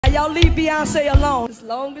y'all leave Beyonce alone. As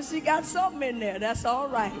long as she got something in there, that's all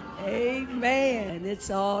right. Amen. It's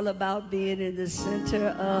all about being in the center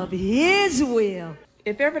of His will.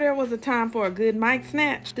 If ever there was a time for a good mic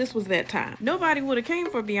snatch, this was that time. Nobody would have came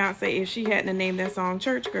for Beyonce if she hadn't named that song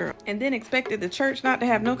Church Girl, and then expected the church not to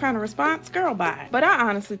have no kind of response. Girl, bye. But I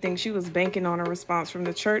honestly think she was banking on a response from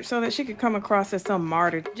the church so that she could come across as some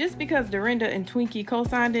martyr. Just because Dorinda and Twinkie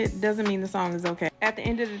co-signed it doesn't mean the song is okay. At the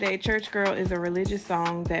end of the day, Church Girl is a religious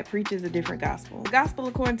song that preaches a different gospel. The gospel,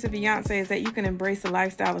 according to Beyoncé, is that you can embrace a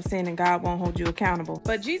lifestyle of sin and God won't hold you accountable.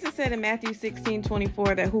 But Jesus said in Matthew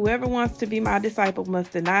 16:24 that whoever wants to be my disciple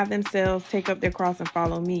must deny themselves, take up their cross, and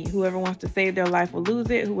follow me. Whoever wants to save their life will lose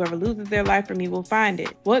it. Whoever loses their life for me will find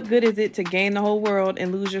it. What good is it to gain the whole world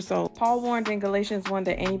and lose your soul? Paul warned in Galatians 1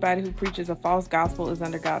 that anybody who preaches a false gospel is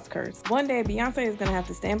under God's curse. One day, Beyonce is going to have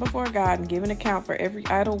to stand before God and give an account for every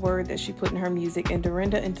idle word that she put in her music, and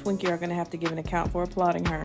Dorinda and Twinkie are going to have to give an account for applauding her.